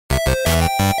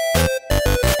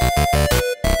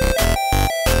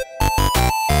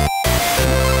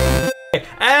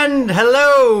friend.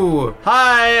 Hello.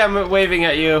 Hi, I'm waving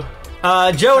at you.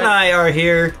 Joe and I are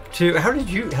here to. How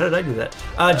did I do that?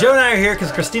 Joe and I are here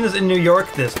because Christina's in New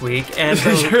York this week, and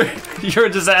so you're a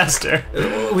disaster.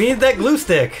 we need that glue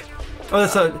stick. Oh,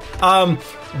 that's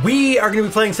we are going to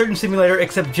be playing Surgeon Simulator,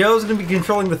 except Joe's going to be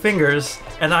controlling the fingers,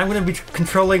 and I'm going to be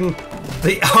controlling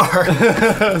the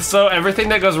R. So everything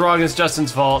that goes wrong is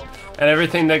Justin's fault, and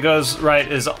everything that goes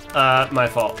right is my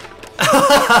fault.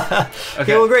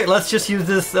 Okay, well, great. Let's just use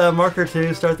this marker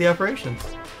to start the operations.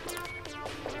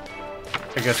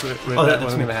 I guess that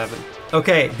wasn't going to happen.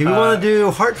 Okay, do we want to do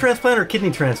heart transplant or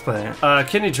kidney transplant?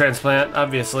 Kidney transplant,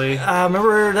 obviously.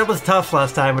 Remember, that was tough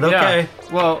last time, but okay.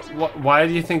 Yeah. Well, why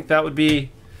do you think that would be?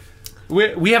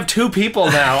 We have 2 people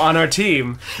now on our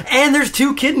team. And there's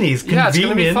 2 kidneys. Yeah, it's going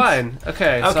to be fine.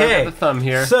 Okay, so I got the thumb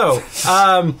here. So,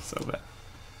 so bad.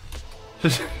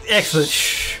 Excellent.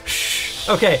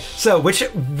 Okay, so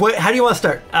how do you want to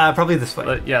start? Probably this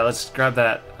way. Yeah, let's grab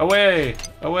that. Away!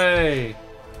 Away!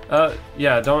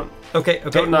 Yeah, don't... Okay,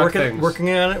 don't knock things. Working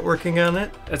on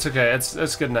it. It's okay,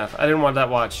 it's good enough. I didn't want that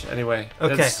watch, anyway.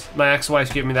 Okay. My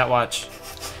ex-wife gave me that watch.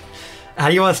 How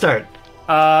do you want to start?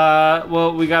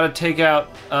 Well, we gotta take out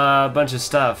a bunch of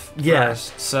stuff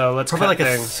first, so let's probably cut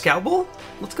like things. A scalpel?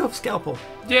 Let's go scalpel.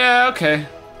 Yeah, okay.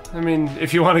 I mean,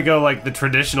 if you want to go like the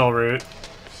traditional route.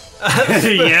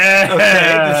 Yeah!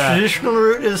 Okay, the traditional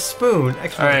route is spoon.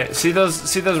 Excellent. Alright, see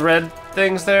those red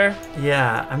things there?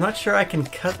 Yeah, I'm not sure I can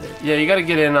cut it. Yeah, you gotta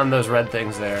get in on those red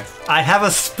things there. I have a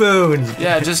spoon.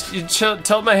 Yeah, just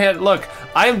tilt my hand. Look,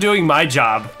 I am doing my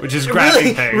job, which is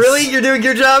grabbing things. Really? You're doing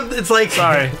your job? It's like...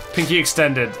 Sorry, pinky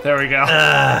extended. There we go.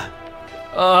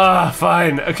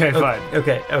 Fine. Okay, fine.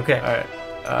 Okay. Alright.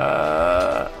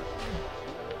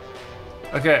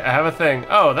 Okay, I have a thing.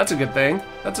 Oh, that's a good thing.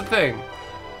 That's a thing.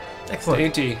 Excellent.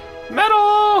 Dainty.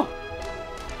 Metal!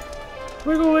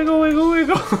 Wiggle, wiggle, wiggle,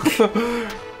 wiggle.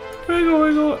 Wiggle,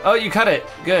 wiggle. Oh, you cut it.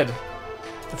 Good.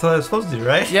 That's what I was supposed to do,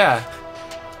 right? Yeah.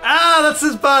 Ah, that's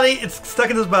his body. It's stuck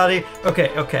in his body.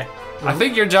 Okay. I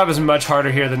think your job is much harder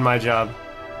here than my job.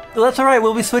 Well, that's all right.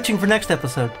 We'll be switching for next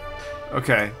episode.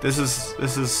 Okay, this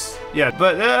is yeah,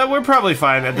 but we're probably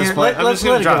fine at this Here, point. I'm just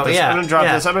gonna drop this. Yeah, I'm gonna drop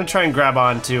this. I'm gonna try and grab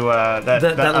on to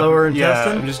that lower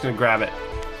intestine. Yeah, I'm just gonna grab it.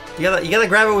 You gotta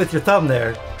grab it with your thumb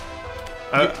there.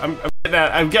 I'm getting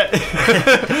that. I'm getting.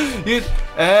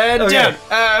 And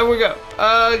down. We go.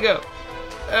 Go.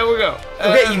 And we go.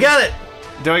 Okay, you got it.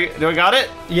 Do I got it?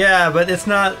 Yeah, but it's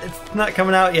not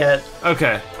coming out yet.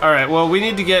 Okay. All right. Well, we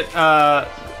need to get.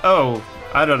 Oh,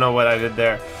 I don't know what I did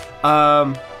there.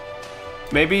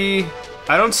 Maybe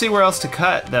I don't see where else to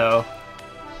cut though.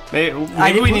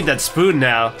 Maybe we need that spoon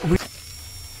now.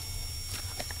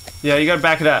 Yeah, you gotta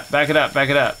back it up. Back it up. Back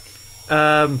it up.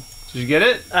 Did you get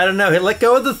it? I don't know. Let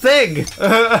go of the thing.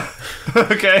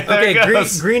 Okay. There it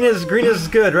goes. Green is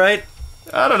good, right?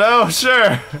 I don't know.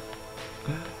 Sure.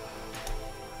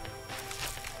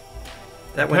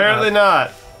 That went Apparently up.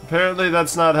 not. Apparently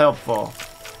that's not helpful.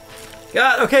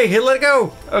 God. Okay. Let it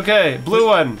go. Okay. Blue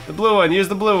one. The blue one. Use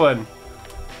the blue one.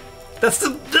 That's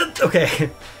okay.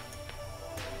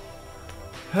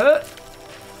 Huh?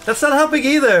 That's not helping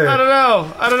either. I don't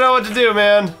know. I don't know what to do,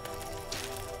 man.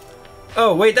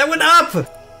 Oh wait, that went up. That's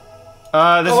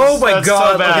God.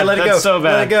 So bad. Okay, let it go. That's so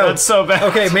bad. Let it go. That's so bad.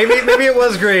 Okay, maybe it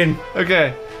was green.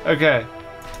 Okay.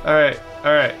 All right.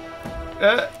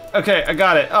 Okay, I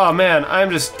got it. Oh man, I'm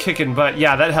just kicking butt.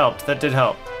 Yeah, that helped. That did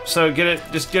help. So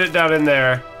just get it down in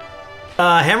there.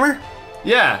 Hammer?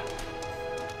 Yeah.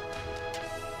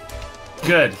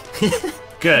 Good.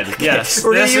 Good. Okay. Yes.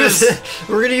 We're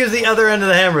gonna use the other end of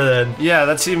the hammer then. Yeah,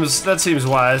 that seems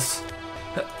wise.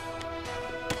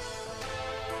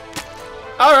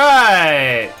 All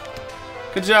right.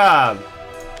 Good job.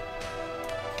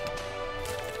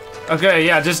 Okay,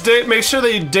 yeah, just make sure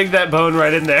that you dig that bone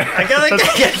right in there. I gotta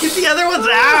get the other ones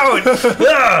out.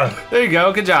 There you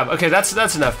go. Good job. Okay,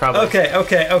 that's enough probably. Okay.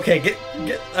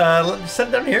 Set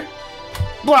it down here.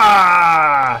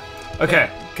 Blah. Okay.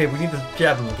 Okay, we need to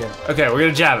jab him again. Okay, we're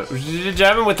gonna jab it. Did you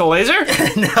jab him with the laser?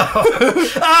 No.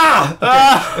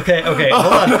 Okay.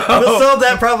 Hold on. No. We'll solve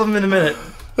that problem in a minute.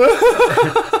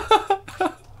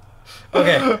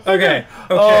 Okay.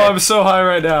 Oh, I'm so high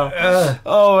right now.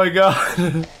 Oh my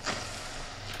god.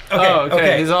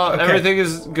 Okay. He's all. Okay. Everything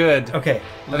is good. Okay.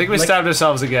 I think we stabbed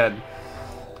ourselves again.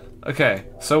 Okay.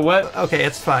 So what? Okay,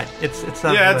 it's fine. It's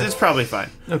not. Yeah, it's probably fine.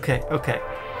 Okay.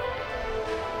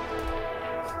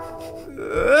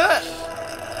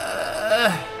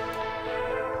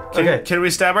 Can we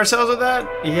stab ourselves with that?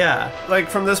 Yeah. Like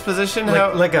from this position?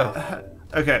 Let go.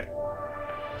 Okay.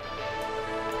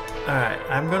 Alright,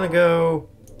 I'm gonna go...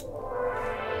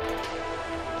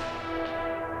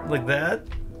 like that.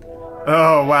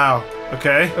 Oh wow.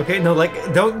 Okay. Okay, no,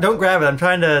 like don't grab it. I'm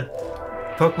trying to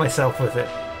poke myself with it.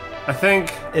 I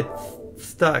think It's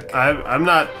stuck. I'm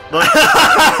not. Look.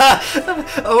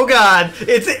 Oh God!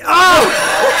 It's oh!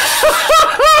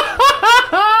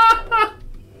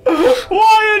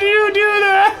 Why did you do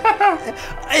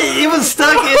that? It was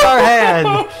stuck in our hand.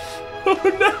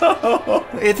 Oh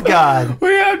no! It's gone. We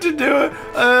have to do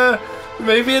it.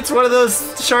 Maybe it's one of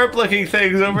those sharp-looking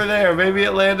things over there. Maybe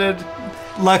it landed.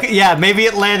 Yeah, maybe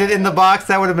it landed in the box.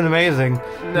 That would have been amazing.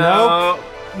 No.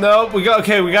 Nope. We got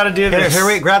to do this. Here,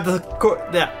 wait. Grab the cord.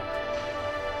 Yeah.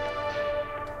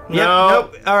 Yep, No.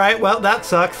 nope. All right. Well, that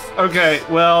sucks. Okay.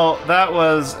 Well, that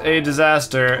was a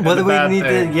disaster. What do we need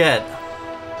thing. to get?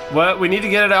 What? We need to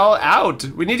get it all out.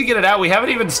 We need to get it out. We haven't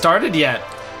even started yet.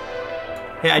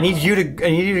 Hey, I need you to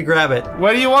grab it.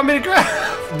 What do you want me to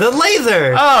grab? The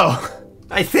laser. Oh.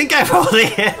 I think I'm holding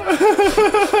it.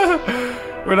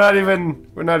 We're not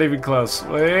even close.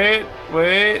 Wait.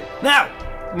 Now.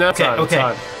 No, it's on, Okay. it's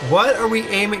on. What are we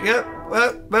aiming?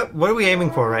 What are we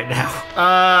aiming for right now?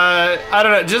 I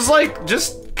don't know. Just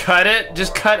cut it.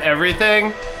 Just cut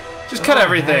everything. Just cut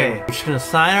everything. Hey, we're just gonna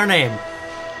sign our name.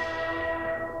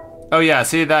 Oh yeah,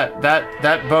 see that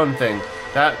bone thing.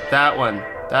 That one.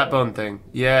 That bone thing.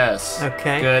 Yes.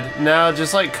 Okay. Good. Now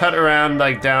just like cut around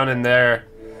like down in there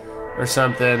or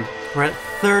something. We're at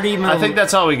 30 minutes. I think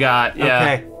that's all we got. Yeah.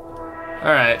 Okay.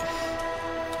 All right.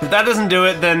 If that doesn't do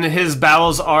it, then his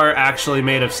bowels are actually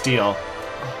made of steel.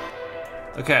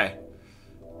 Okay.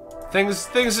 Things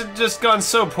have just gone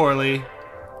so poorly.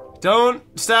 Don't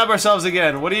stab ourselves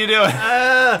again. What are you doing? Look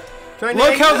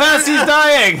how fast he's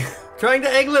dying. Trying to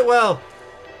angle it well.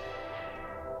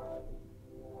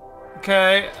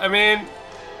 Okay. I mean,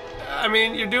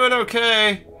 you're doing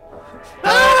okay.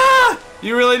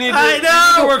 You really need to, I you know.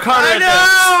 need to work harder I at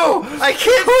know. I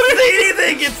can't see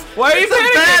anything. It's Why are you it's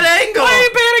panicking? a bad angle. Why are you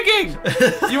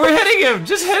panicking? You were hitting him.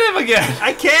 Just hit him again.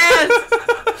 I can't.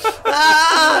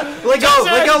 Let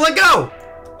go.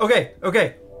 Okay.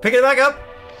 Pick it back up.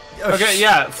 Oh, Okay,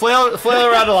 yeah. Flail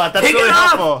around a lot. That's Pick really it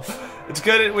up. helpful. It's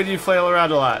good when you flail around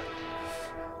a lot.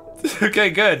 Okay,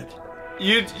 good.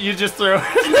 You just threw it.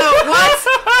 No, what?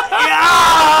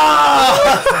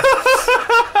 Yeah!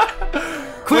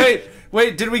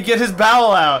 Wait, did we get his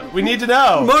bowel out? We need to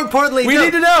know. More importantly, We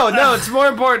need to know. No, it's more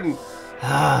important.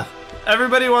 Ah.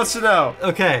 Everybody wants to know.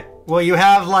 Okay. Well, you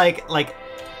have like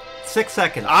 6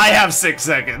 seconds. I have 6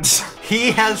 seconds.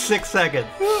 He has 6 seconds.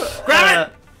 Grab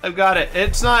it. I've got it.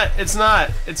 It's not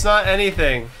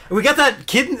anything. We got that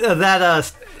kid,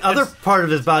 other part of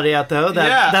his body out though.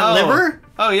 That oh. liver.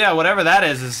 Oh yeah, whatever that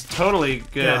is totally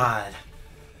good. God.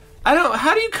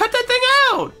 How do you cut that thing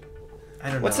out? I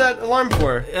don't know. What's that alarm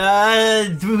for?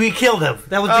 We killed him.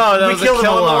 That was We killed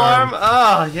him alarm.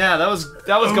 Oh yeah, that was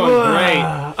going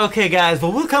great. Okay, guys.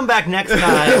 Well, we'll come back next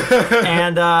time,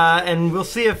 and we'll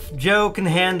see if Joe can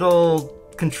handle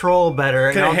control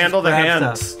better. Can and it I'll handle just the grab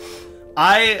hands? stuff.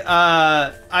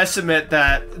 I submit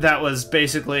that was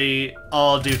basically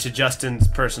all due to Justin's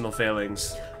personal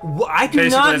failings. Well, I do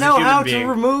Basically, not as a know human how being. to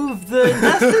remove the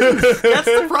intestines. That's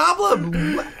the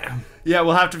problem. Yeah,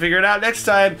 we'll have to figure it out next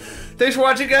time. Thanks for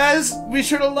watching, guys. Be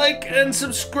sure to like and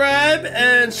subscribe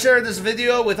and share this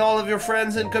video with all of your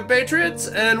friends and compatriots.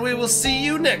 And we will see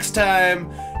you next time.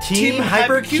 Team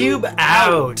Hypercube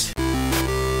out.